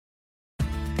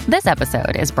This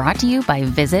episode is brought to you by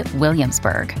Visit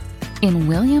Williamsburg. In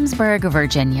Williamsburg,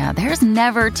 Virginia, there's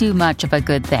never too much of a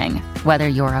good thing. Whether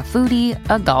you're a foodie,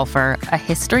 a golfer, a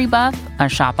history buff, a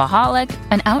shopaholic,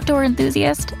 an outdoor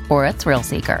enthusiast, or a thrill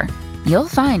seeker, you'll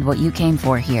find what you came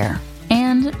for here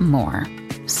and more.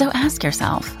 So ask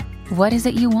yourself, what is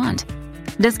it you want?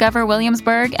 Discover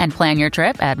Williamsburg and plan your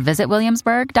trip at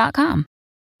visitwilliamsburg.com.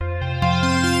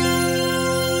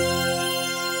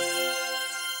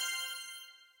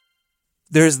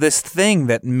 There's this thing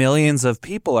that millions of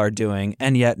people are doing,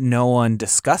 and yet no one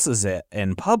discusses it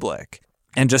in public.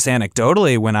 And just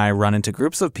anecdotally, when I run into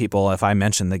groups of people, if I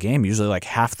mention the game, usually like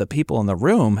half the people in the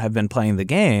room have been playing the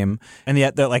game, and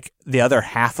yet they're like the other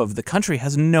half of the country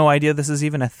has no idea this is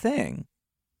even a thing.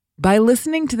 By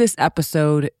listening to this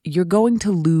episode, you're going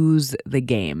to lose the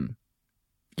game.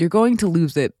 You're going to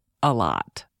lose it a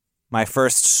lot. My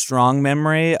first strong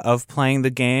memory of playing the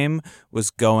game was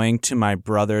going to my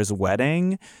brother's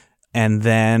wedding and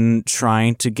then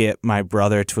trying to get my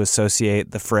brother to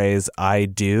associate the phrase "I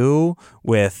do"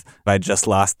 with "I just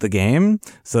lost the game,"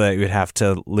 so that he would have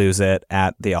to lose it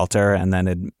at the altar and then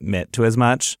admit to as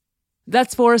much.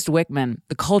 That's Forrest Wickman,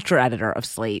 the culture editor of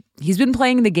Slate. He's been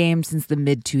playing the game since the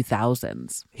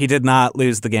mid-2000s. He did not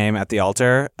lose the game at the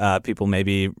altar. People may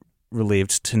be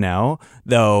relieved to know,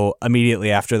 though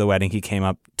immediately after the wedding, he came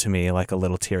up to me like a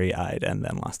little teary-eyed and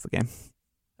then lost the game.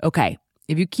 Okay,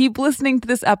 if you keep listening to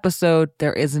this episode,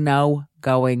 there is no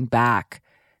going back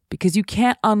because you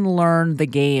can't unlearn the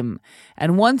game.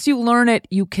 And once you learn it,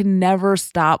 you can never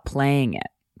stop playing it.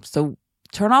 So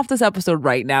turn off this episode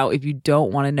right now if you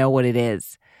don't want to know what it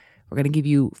is. We're going to give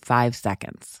you 5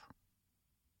 seconds.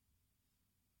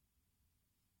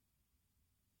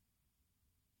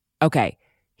 Okay.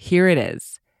 Here it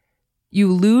is.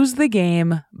 You lose the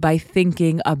game by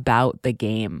thinking about the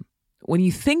game. When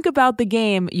you think about the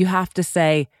game, you have to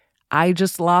say, I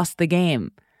just lost the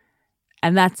game.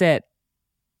 And that's it.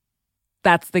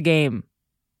 That's the game.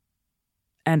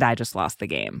 And I just lost the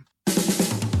game.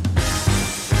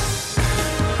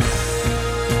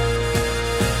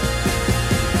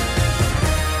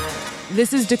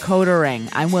 This is Decoder Ring.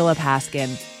 I'm Willa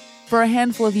Paskin. For a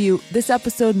handful of you, this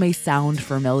episode may sound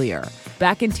familiar.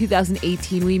 Back in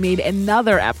 2018, we made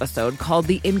another episode called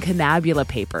The Incunabula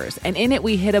Papers, and in it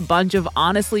we hit a bunch of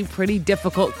honestly pretty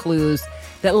difficult clues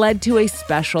that led to a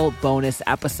special bonus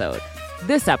episode.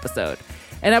 This episode,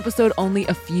 an episode only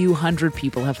a few hundred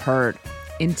people have heard,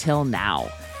 until now.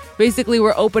 Basically,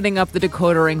 we're opening up the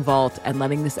Decoder Ring vault and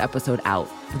letting this episode out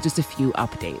with just a few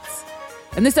updates.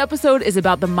 And this episode is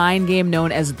about the mind game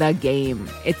known as The Game.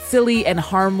 It's silly and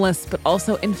harmless, but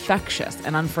also infectious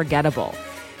and unforgettable.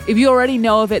 If you already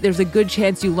know of it, there's a good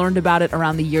chance you learned about it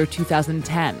around the year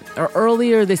 2010 or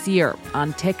earlier this year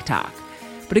on TikTok.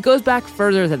 But it goes back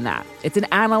further than that. It's an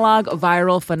analog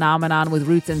viral phenomenon with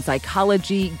roots in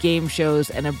psychology, game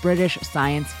shows, and a British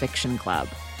science fiction club.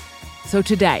 So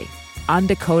today, on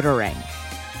Decoder Ring,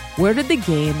 where did the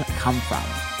game come from?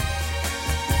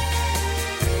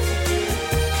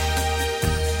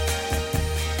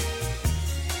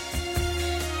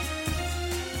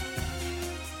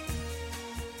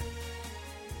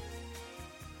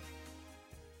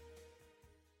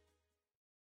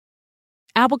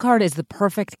 Apple Card is the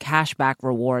perfect cashback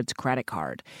rewards credit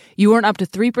card. You earn up to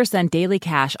 3% daily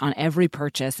cash on every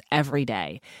purchase every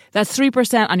day. That's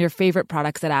 3% on your favorite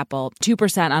products at Apple,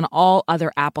 2% on all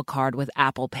other Apple Card with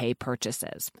Apple Pay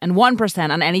purchases, and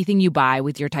 1% on anything you buy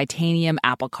with your titanium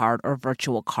Apple Card or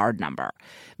virtual card number.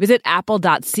 Visit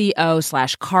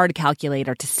apple.co/card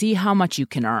calculator to see how much you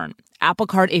can earn. Apple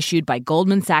Card issued by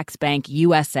Goldman Sachs Bank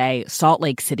USA, Salt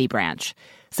Lake City branch.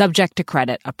 Subject to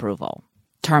credit approval.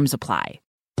 Terms apply.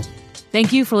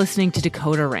 Thank you for listening to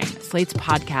Decoder Ring, Slate's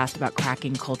podcast about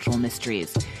cracking cultural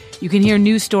mysteries. You can hear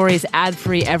new stories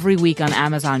ad-free every week on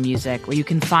Amazon Music, where you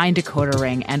can find Decoder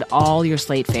Ring and all your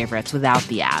Slate favorites without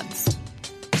the ads.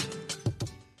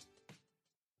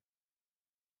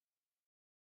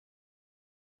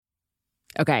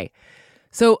 Okay,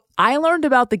 so I learned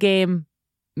about the game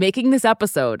making this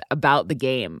episode about the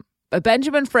game. But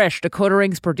Benjamin Frisch, Decoder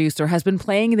Ring's producer, has been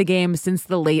playing the game since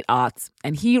the late aughts,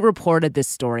 and he reported this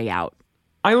story out.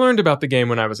 I learned about the game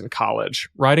when I was in college,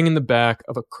 riding in the back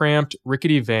of a cramped,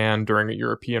 rickety van during a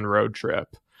European road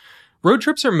trip. Road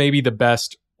trips are maybe the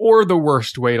best or the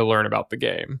worst way to learn about the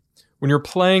game. When you're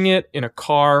playing it in a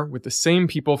car with the same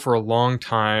people for a long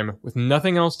time, with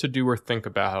nothing else to do or think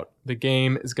about, the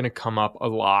game is going to come up a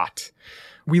lot.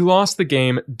 We lost the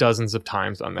game dozens of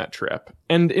times on that trip,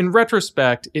 and in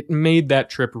retrospect, it made that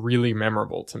trip really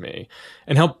memorable to me,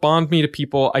 and helped bond me to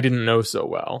people I didn't know so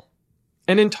well.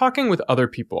 And in talking with other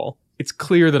people, it's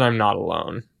clear that I'm not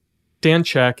alone. Dan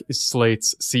Check is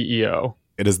Slate's CEO.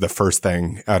 It is the first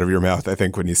thing out of your mouth, I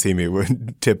think, when you see me,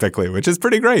 typically, which is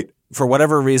pretty great. For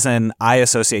whatever reason, I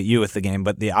associate you with the game,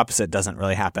 but the opposite doesn't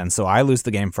really happen. So I lose the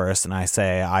game first, and I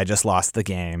say, I just lost the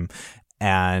game.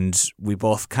 And we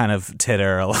both kind of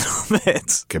titter a little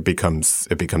bit. It becomes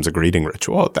a greeting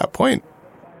ritual at that point.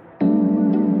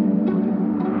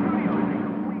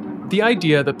 The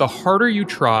idea that the harder you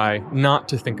try not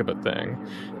to think of a thing,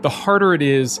 the harder it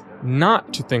is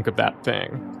not to think of that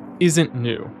thing, isn't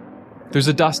new. There's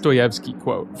a Dostoevsky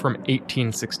quote from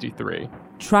 1863.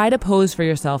 Try to pose for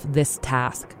yourself this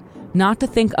task, not to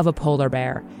think of a polar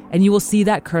bear, and you will see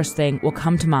that cursed thing will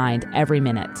come to mind every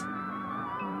minute.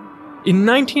 In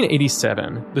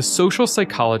 1987, the social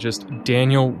psychologist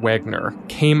Daniel Wegner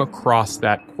came across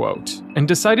that quote and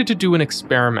decided to do an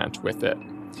experiment with it.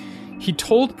 He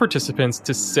told participants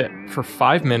to sit for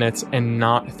 5 minutes and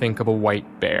not think of a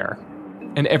white bear.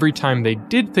 And every time they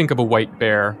did think of a white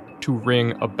bear, to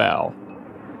ring a bell.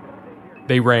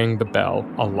 They rang the bell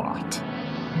a lot.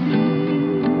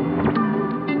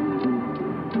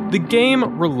 The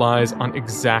game relies on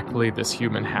exactly this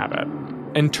human habit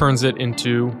and turns it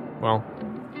into, well,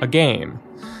 a game.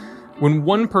 When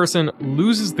one person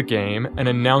loses the game and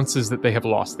announces that they have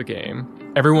lost the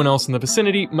game, everyone else in the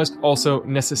vicinity must also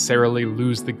necessarily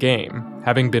lose the game,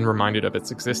 having been reminded of its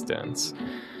existence.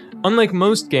 Unlike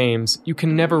most games, you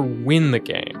can never win the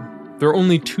game. There are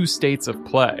only 2 states of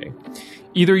play.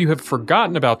 Either you have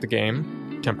forgotten about the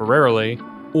game, temporarily,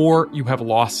 or you have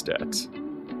lost it.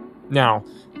 Now,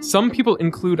 some people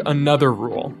include another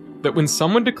rule, that when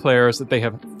someone declares that they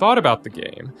have thought about the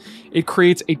game, it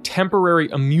creates a temporary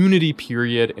immunity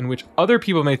period in which other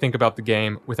people may think about the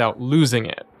game without losing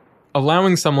it,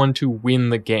 allowing someone to win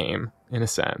the game, in a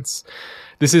sense.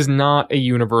 This is not a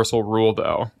universal rule,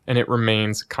 though, and it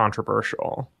remains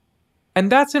controversial.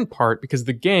 And that's in part because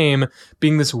the game,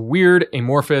 being this weird,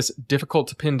 amorphous, difficult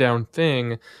to pin down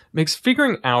thing, makes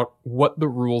figuring out what the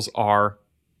rules are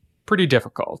pretty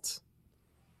difficult.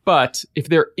 But if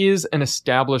there is an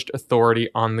established authority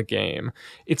on the game,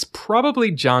 it's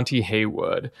probably Jonty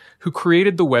Haywood, who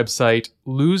created the website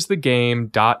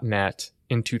losethegame.net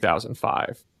in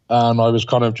 2005. And I was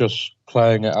kind of just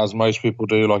playing it as most people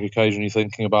do, like occasionally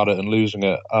thinking about it and losing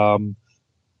it.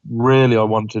 Really, I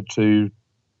wanted to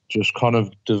just kind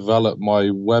of develop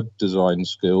my web design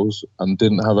skills and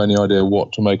didn't have any idea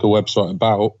what to make a website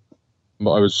about.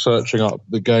 But I was searching up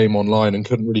the game online and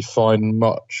couldn't really find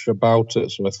much about it,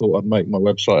 so I thought I'd make my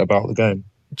website about the game.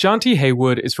 Jonty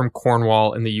Haywood is from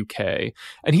Cornwall in the UK,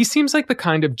 and he seems like the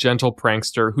kind of gentle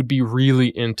prankster who'd be really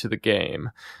into the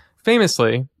game.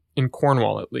 Famously, in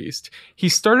Cornwall at least, he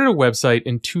started a website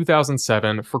in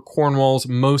 2007 for Cornwall's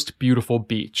most beautiful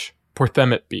beach,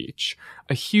 Porthemet Beach,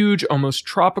 a huge, almost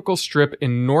tropical strip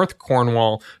in North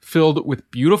Cornwall filled with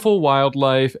beautiful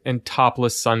wildlife and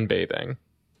topless sunbathing.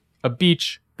 A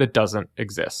beach that doesn't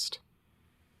exist.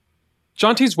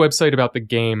 Jonty's website about the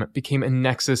game became a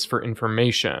nexus for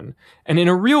information, and in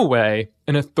a real way,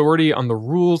 an authority on the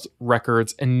rules,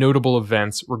 records, and notable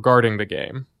events regarding the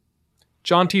game.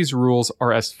 Jonty's rules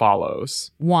are as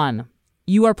follows. 1.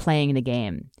 You are playing the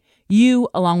game. You,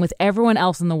 along with everyone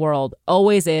else in the world,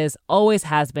 always is, always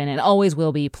has been, and always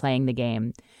will be playing the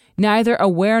game. Neither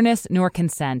awareness nor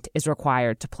consent is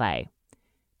required to play.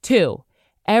 2.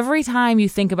 Every time you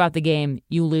think about the game,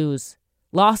 you lose.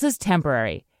 Loss is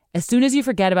temporary. As soon as you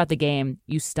forget about the game,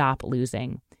 you stop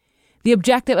losing. The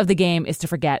objective of the game is to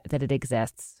forget that it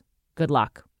exists. Good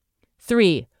luck.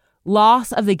 3.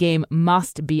 Loss of the game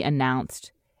must be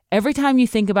announced. Every time you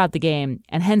think about the game,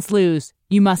 and hence lose,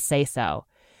 you must say so.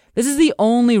 This is the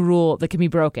only rule that can be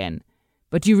broken.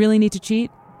 But do you really need to cheat?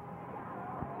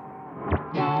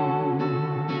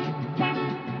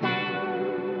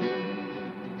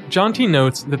 Jonty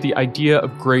notes that the idea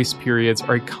of grace periods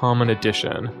are a common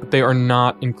addition, but they are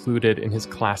not included in his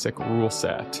classic rule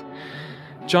set.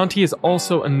 Jonty is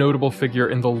also a notable figure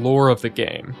in the lore of the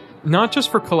game, not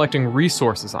just for collecting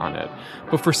resources on it,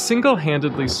 but for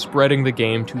single-handedly spreading the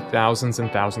game to thousands and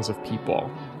thousands of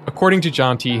people. According to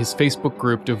Jonty, his Facebook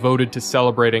group devoted to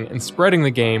celebrating and spreading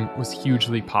the game was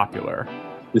hugely popular.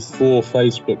 Before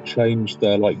Facebook changed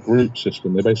their group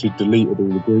system, they basically deleted all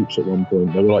the groups at one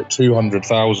point. There were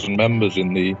 200,000 members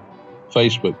in the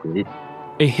Facebook group.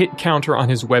 A hit counter on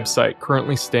his website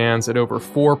currently stands at over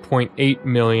 4.8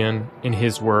 million, in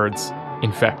his words,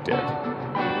 infected.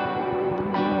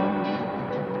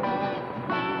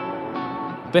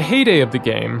 The heyday of the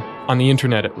game, on the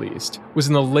internet at least, was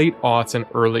in the late aughts and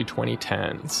early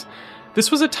 2010s. This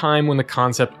was a time when the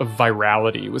concept of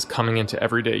virality was coming into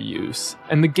everyday use,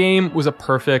 and the game was a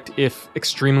perfect, if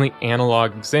extremely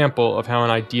analog, example of how an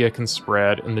idea can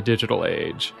spread in the digital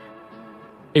age.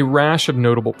 A rash of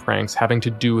notable pranks having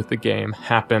to do with the game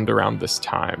happened around this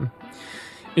time.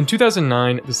 In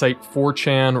 2009, the site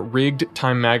 4chan rigged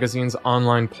Time Magazine's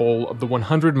online poll of the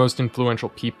 100 most influential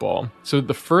people, so that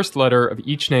the first letter of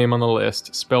each name on the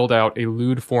list spelled out a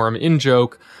lewd forum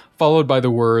in-joke, followed by the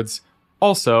words,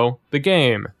 "Also, the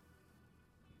game."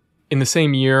 In the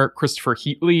same year, Christopher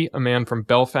Heatley, a man from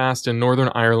Belfast in Northern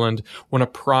Ireland, won a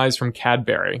prize from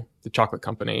Cadbury, the chocolate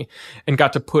company, and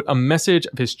got to put a message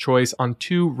of his choice on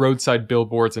 2 roadside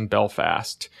billboards in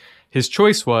Belfast. His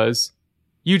choice was,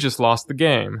 "You just lost the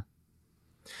game."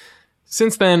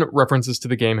 Since then, references to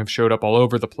the game have showed up all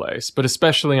over the place, but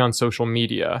especially on social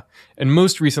media, and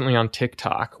most recently on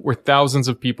TikTok, where thousands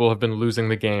of people have been losing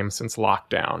the game since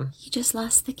lockdown. You just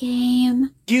lost the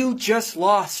game. You just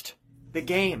lost the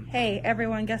game. Hey,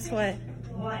 everyone, guess what?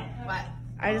 What?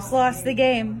 I just lost the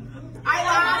game.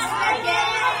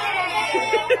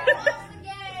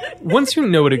 Once you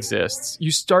know it exists,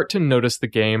 you start to notice the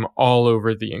game all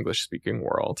over the English-speaking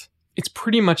world. It's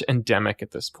pretty much endemic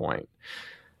at this point.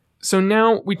 So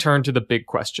now we turn to the big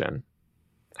question.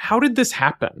 How did this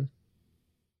happen?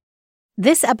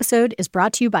 This episode is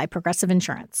brought to you by Progressive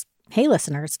Insurance. Hey,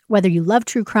 listeners, whether you love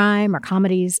true crime or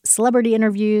comedies, celebrity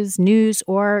interviews, news,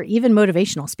 or even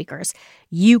motivational speakers,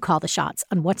 you call the shots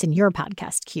on what's in your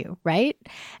podcast queue, right?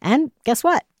 And guess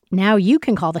what? Now you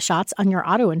can call the shots on your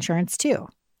auto insurance, too.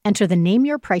 Enter the Name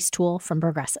Your Price tool from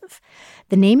Progressive.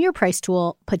 The Name Your Price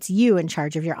tool puts you in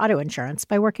charge of your auto insurance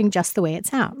by working just the way it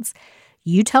sounds.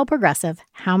 You tell Progressive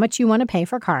how much you want to pay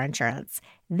for car insurance.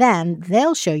 Then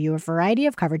they'll show you a variety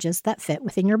of coverages that fit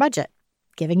within your budget,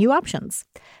 giving you options.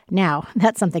 Now,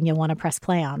 that's something you'll want to press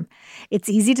play on. It's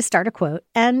easy to start a quote,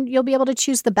 and you'll be able to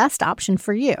choose the best option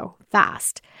for you,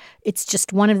 fast. It's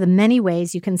just one of the many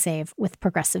ways you can save with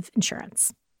Progressive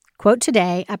Insurance. Quote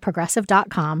today at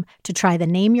Progressive.com to try the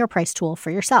Name Your Price tool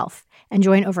for yourself and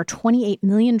join over 28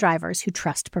 million drivers who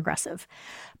trust Progressive.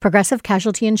 Progressive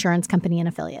Casualty Insurance Company and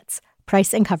Affiliates.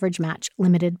 Price and coverage match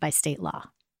limited by state law.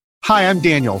 Hi, I'm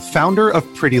Daniel, founder of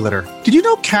Pretty Litter. Did you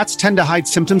know cats tend to hide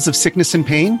symptoms of sickness and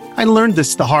pain? I learned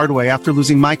this the hard way after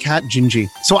losing my cat, Gingy.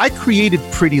 So I created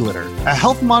Pretty Litter, a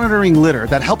health monitoring litter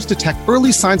that helps detect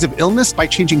early signs of illness by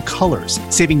changing colors,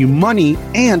 saving you money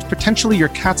and potentially your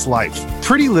cat's life.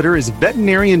 Pretty Litter is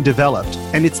veterinarian developed,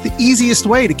 and it's the easiest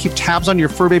way to keep tabs on your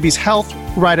fur baby's health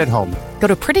right at home. Go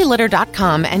to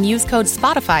prettylitter.com and use code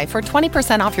SPOTIFY for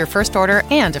 20% off your first order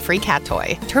and a free cat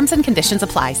toy. Terms and conditions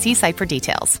apply. See site for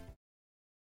details.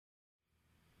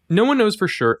 No one knows for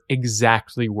sure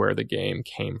exactly where the game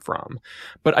came from,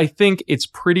 but I think it's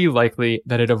pretty likely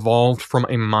that it evolved from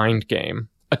a mind game,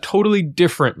 a totally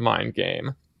different mind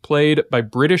game, played by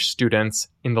British students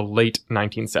in the late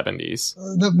 1970s.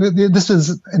 This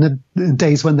was in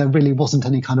days when there really wasn't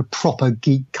any kind of proper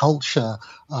geek culture.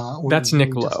 That's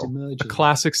Nick Lowe, a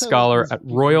classics scholar at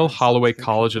Royal Holloway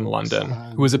College in London,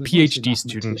 who was a PhD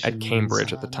student at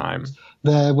Cambridge at the time.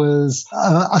 There was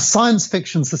a science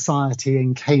fiction society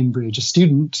in Cambridge, a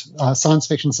student science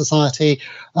fiction society,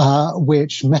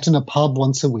 which met in a pub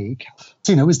once a week.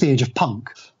 So, it was the age of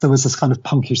punk. There was this kind of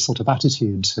punkish sort of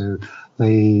attitude to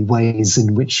the ways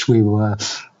in which we were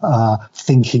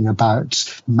thinking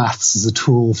about maths as a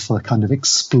tool for kind of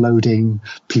exploding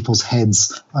people's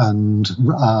heads and,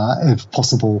 if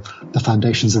possible, the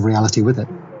foundations of reality with it.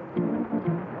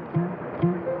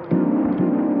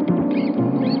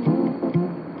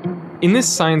 In this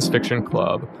science fiction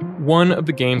club, one of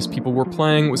the games people were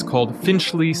playing was called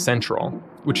Finchley Central,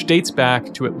 which dates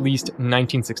back to at least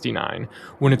 1969,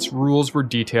 when its rules were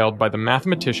detailed by the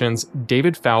mathematicians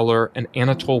David Fowler and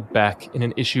Anatole Beck in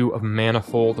an issue of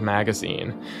Manifold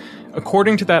magazine.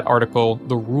 According to that article,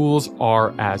 the rules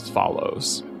are as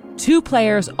follows. 2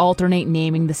 players alternate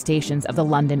naming the stations of the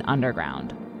London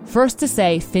Underground. First to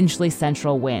say Finchley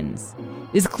Central wins.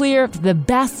 It is clear that the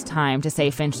best time to say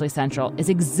Finchley Central is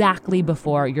exactly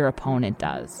before your opponent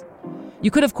does.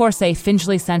 You could, of course, say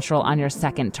Finchley Central on your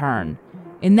second turn.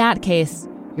 In that case,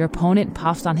 your opponent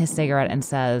puffs on his cigarette and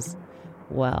says,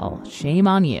 well, shame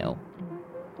on you.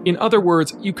 In other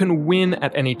words, you can win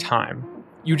at any time.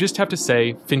 You just have to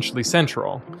say Finchley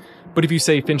Central. But if you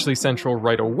say Finchley Central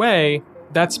right away,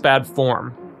 that's bad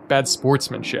form, bad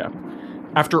sportsmanship.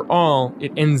 After all,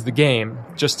 it ends the game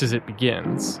just as it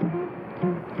begins.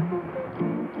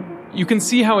 You can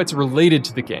see how it's related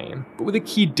to the game, but with a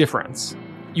key difference.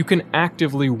 You can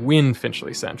actively win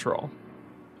Finchley Central.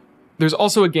 There's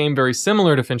also a game very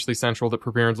similar to Finchley Central that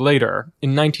premiered later,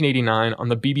 in 1989 on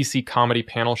the BBC comedy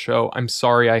panel show I'm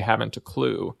Sorry I Haven't a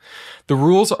Clue. The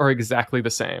rules are exactly the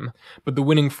same, but the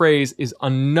winning phrase is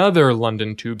another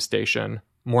London tube station,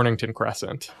 Mornington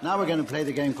Crescent. Now we're going to play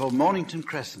the game called Mornington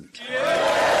Crescent.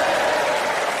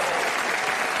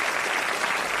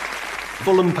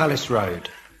 Fulham Palace Road.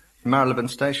 Marylebone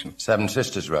Station. Seven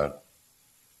Sisters Road.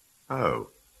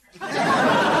 Oh.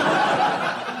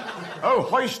 Oh,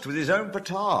 Hoist with his own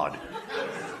petard.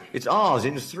 It's ours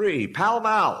in 3. Pall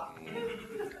Mall.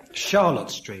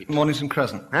 Charlotte Street. Mornington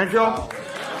Crescent. And John.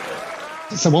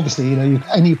 So obviously,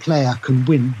 any player can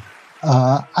win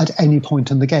at any point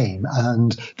in the game,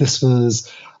 and this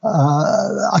was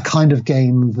a kind of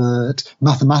game that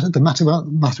the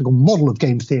mathematical model of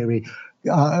game theory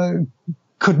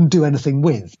couldn't do anything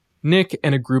with. Nick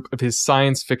and a group of his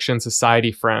science fiction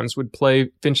society friends would play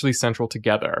Finchley Central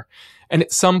together, and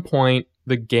at some point,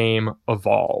 the game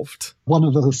evolved. One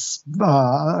of us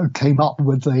came up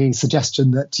with the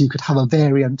suggestion that you could have a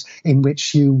variant in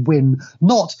which you win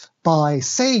not by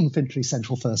saying Finchley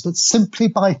Central first, but simply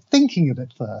by thinking of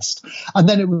it first. And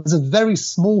then it was a very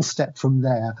small step from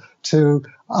there to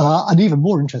an even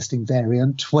more interesting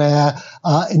variant where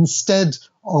instead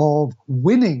of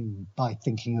winning by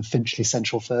thinking of Finchley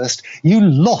Central first, you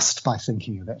lost by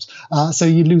thinking of it. So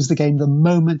you lose the game the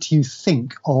moment you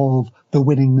think of the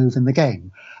winning move in the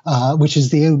game, which is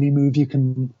the only move you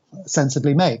can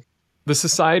sensibly make. The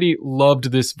society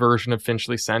loved this version of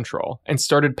Finchley Central and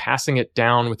started passing it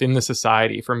down within the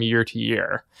society from year to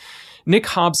year. Nick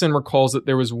Hobson recalls that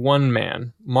there was one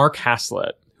man, Mark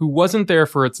Haslett, who wasn't there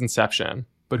for its inception,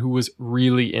 but who was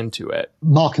really into it.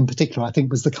 Mark in particular, I think,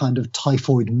 was the kind of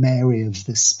typhoid Mary of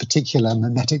this particular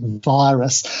mimetic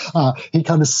virus. He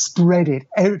kind of spread it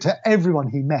out to everyone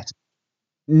he met.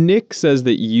 Nick says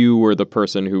that you were the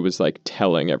person who was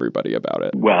telling everybody about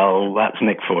it. Well, that's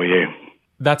Nick for you.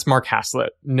 That's Mark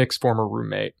Haslett, Nick's former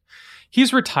roommate.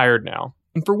 He's retired now,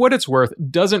 and for what it's worth,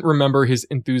 doesn't remember his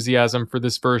enthusiasm for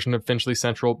this version of Finchley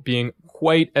Central being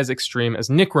quite as extreme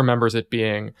as Nick remembers it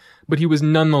being, but he was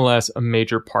nonetheless a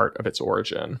major part of its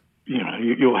origin.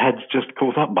 Your head's just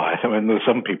caught up by it. I mean, there were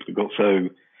some people who got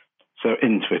so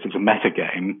into it as a meta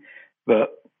game that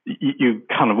you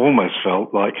kind of almost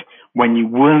felt like when you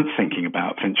weren't thinking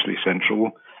about Finchley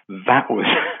Central, that was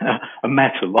a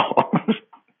meta loss.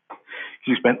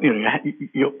 You spent,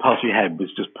 your part of your head was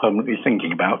just permanently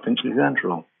thinking about Finchley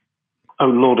Central. Oh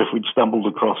Lord, if we'd stumbled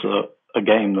across a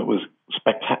game that was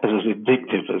as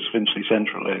addictive as Finchley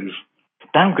Central is.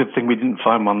 Damn good thing we didn't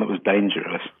find one that was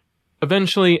dangerous.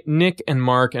 Eventually, Nick and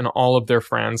Mark and all of their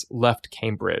friends left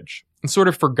Cambridge and sort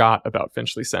of forgot about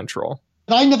Finchley Central.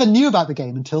 I never knew about the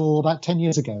game until about 10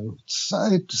 years ago.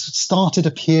 It started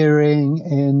appearing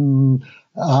in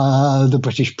the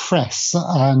British press,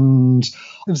 and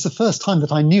it was the first time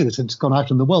that I knew that it had gone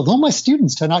out in the world. All my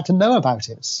students turned out to know about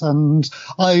it, and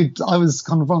I was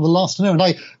kind of one of the last to know. And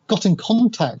I got in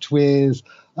contact with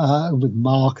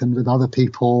Mark and with other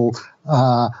people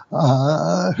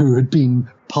who had been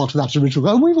part of that original.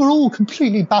 And we were all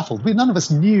completely baffled. None of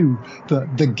us knew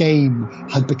that the game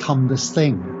had become this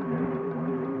thing.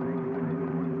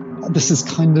 This is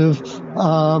kind of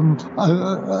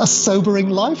a sobering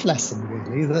life lesson,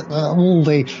 really, that all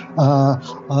the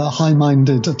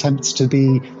high-minded attempts to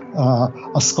be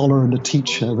a scholar and a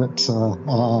teacher that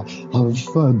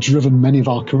have driven many of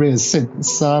our careers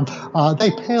since,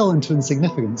 they pale into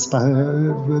insignificance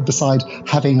beside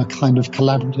having a kind of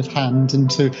collaborative hand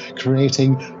into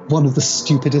creating one of the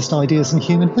stupidest ideas in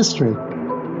human history.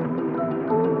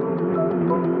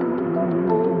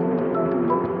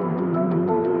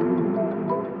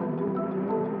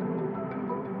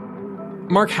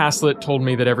 Mark Haslett told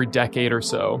me that every decade or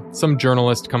so, some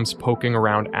journalist comes poking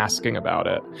around asking about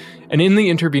it. And in the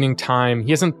intervening time,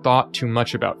 he hasn't thought too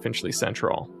much about Finchley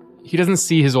Central. He doesn't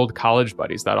see his old college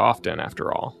buddies that often,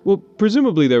 after all. Well,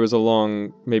 presumably there was a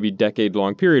long, maybe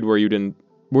decade-long period where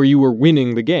you were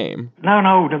winning the game.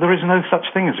 No, there is no such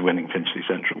thing as winning Finchley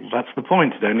Central. That's the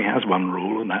point. It only has one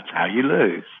rule, and that's how you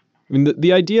lose. I mean,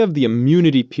 the idea of the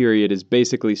immunity period is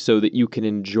basically so that you can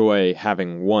enjoy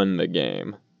having won the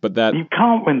game. But that you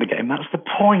can't win the game. That's the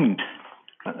point.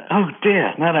 Oh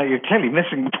dear! No, you're clearly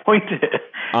missing the point here.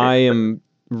 I am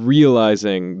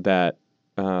realizing that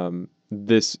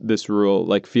this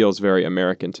rule feels very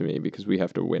American to me because we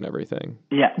have to win everything.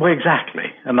 Yeah, well,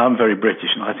 exactly. And I'm very British,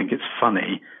 and I think it's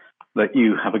funny that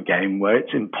you have a game where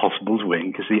it's impossible to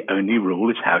win because the only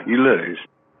rule is how you lose.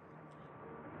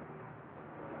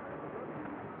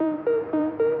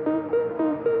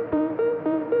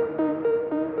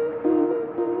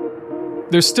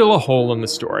 There's still a hole in the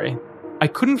story. I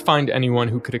couldn't find anyone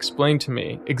who could explain to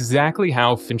me exactly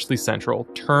how Finchley Central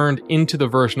turned into the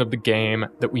version of the game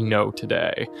that we know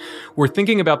today. Where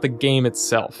thinking about the game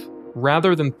itself,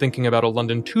 rather than thinking about a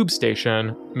London tube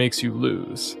station, makes you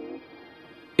lose.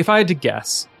 If I had to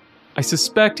guess, I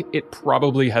suspect it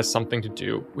probably has something to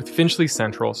do with Finchley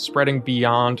Central spreading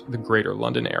beyond the greater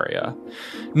London area.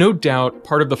 No doubt,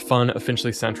 part of the fun of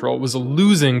Finchley Central was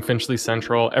losing Finchley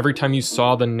Central every time you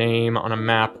saw the name on a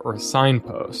map or a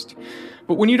signpost.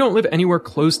 But when you don't live anywhere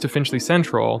close to Finchley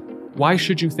Central, why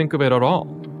should you think of it at all?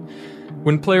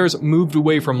 When players moved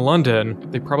away from London,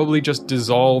 they probably just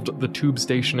dissolved the tube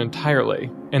station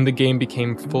entirely, and the game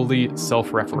became fully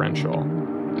self-referential.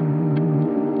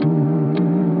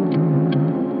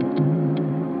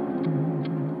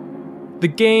 The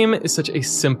game is such a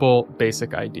simple,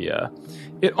 basic idea.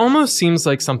 It almost seems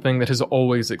like something that has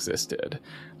always existed.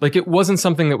 Like it wasn't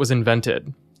something that was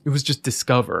invented. It was just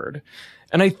discovered.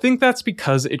 And I think that's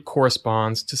because it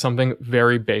corresponds to something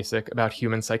very basic about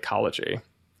human psychology.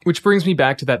 Which brings me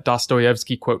back to that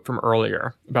Dostoevsky quote from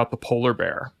earlier about the polar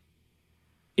bear.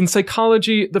 In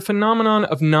psychology, the phenomenon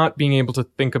of not being able to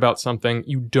think about something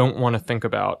you don't want to think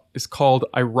about is called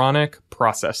ironic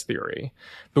process theory.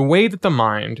 The way that the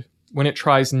mind, when it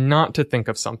tries not to think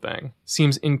of something,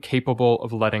 seems incapable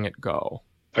of letting it go.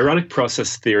 Ironic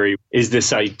process theory is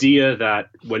this idea that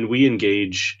when we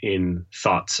engage in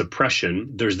thought suppression,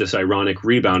 there's this ironic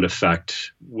rebound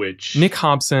effect, which... Nick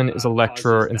Hobson is a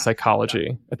lecturer in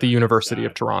psychology at the University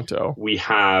of Toronto. We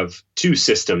have two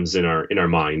systems in our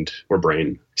mind or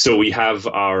brain. So we have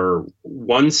our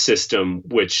one system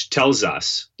which tells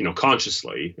us,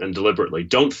 consciously and deliberately,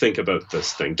 don't think about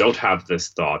this thing, don't have this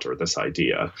thought or this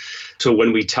idea. So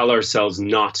when we tell ourselves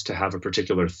not to have a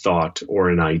particular thought or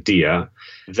an idea,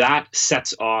 that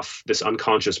sets off this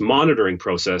unconscious monitoring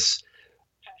process,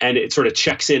 and it sort of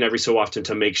checks in every so often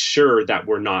to make sure that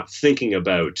we're not thinking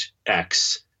about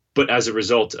X. But as a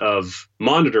result of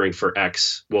monitoring for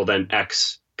X, well, then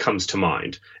X comes to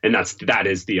mind. And that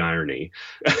is the irony,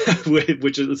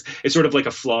 which is, it's sort of like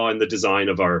a flaw in the design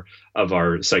of our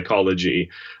psychology,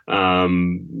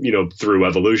 through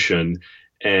evolution.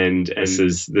 And this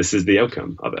is the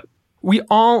outcome of it. We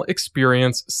all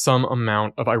experience some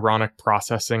amount of ironic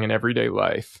processing in everyday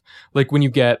life, like when you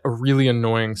get a really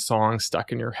annoying song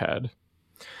stuck in your head.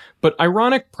 But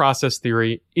ironic process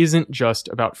theory isn't just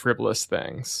about frivolous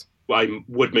things. I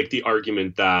would make the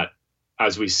argument that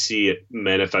as we see it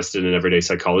manifested in everyday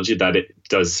psychology, that it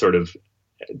does sort of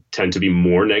tend to be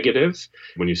more negative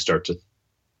when you start to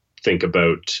think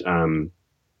about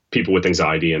people with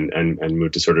anxiety and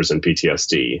mood disorders and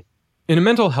PTSD. In a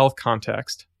mental health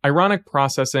context, ironic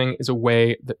processing is a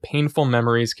way that painful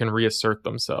memories can reassert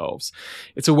themselves.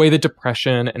 It's a way that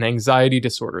depression and anxiety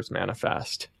disorders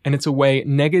manifest. And it's a way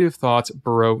negative thoughts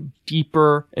burrow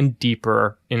deeper and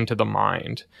deeper into the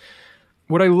mind.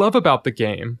 What I love about the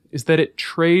game is that it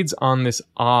trades on this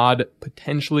odd,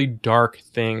 potentially dark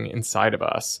thing inside of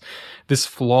us, this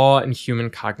flaw in human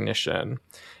cognition,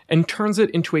 and turns it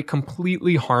into a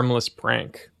completely harmless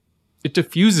prank. It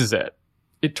diffuses it.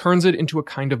 It turns it into a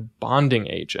kind of bonding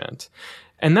agent.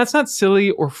 And that's not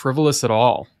silly or frivolous at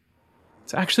all.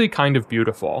 It's actually kind of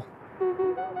beautiful.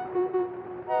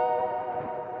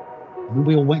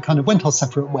 We all went our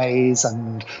separate ways,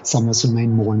 and some of us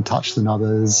remained more in touch than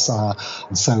others.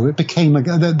 So it became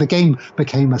the game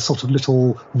became a sort of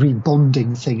little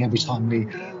rebonding thing every time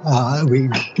we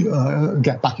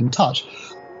get back in touch,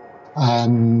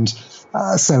 and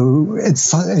so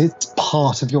it's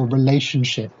part of your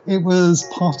relationship. It was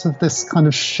part of this kind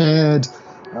of shared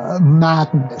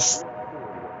madness.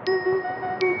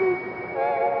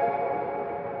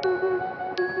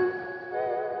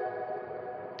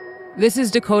 This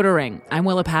is Decoder Ring. I'm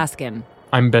Willa Paskin.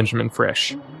 I'm Benjamin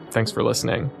Frisch. Thanks for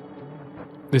listening.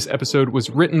 This episode was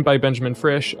written by Benjamin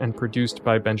Frisch and produced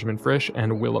by Benjamin Frisch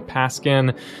and Willa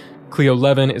Paskin. Cleo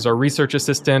Levin is our research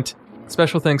assistant.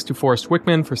 Special thanks to Forrest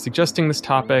Wickman for suggesting this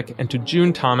topic, and to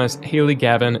June Thomas, Haley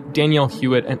Gavin, Danielle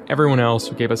Hewitt, and everyone else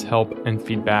who gave us help and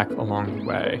feedback along the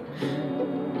way.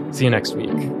 See you next week.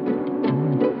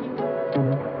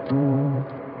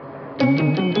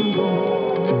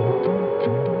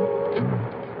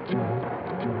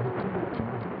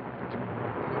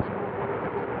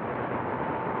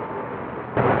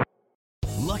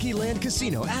 Lucky Land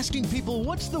Casino asking people,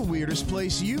 what's the weirdest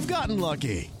place you've gotten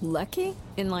lucky? Lucky?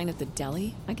 In line at the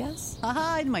deli, I guess?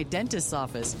 Aha, in my dentist's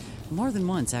office. More than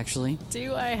once, actually.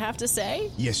 Do I have to say?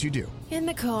 Yes, you do. In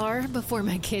the car before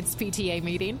my kids' PTA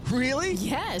meeting. Really?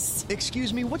 Yes.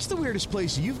 Excuse me, what's the weirdest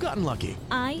place you've gotten lucky?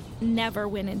 I never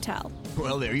win and tell.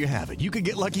 Well, there you have it. You can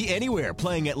get lucky anywhere,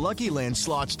 playing at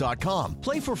LuckyLandSlots.com.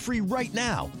 Play for free right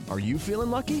now. Are you feeling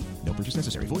lucky? No purchase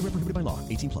necessary. Void where prohibited by law.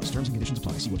 18+. Terms and conditions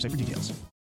apply. See website for details.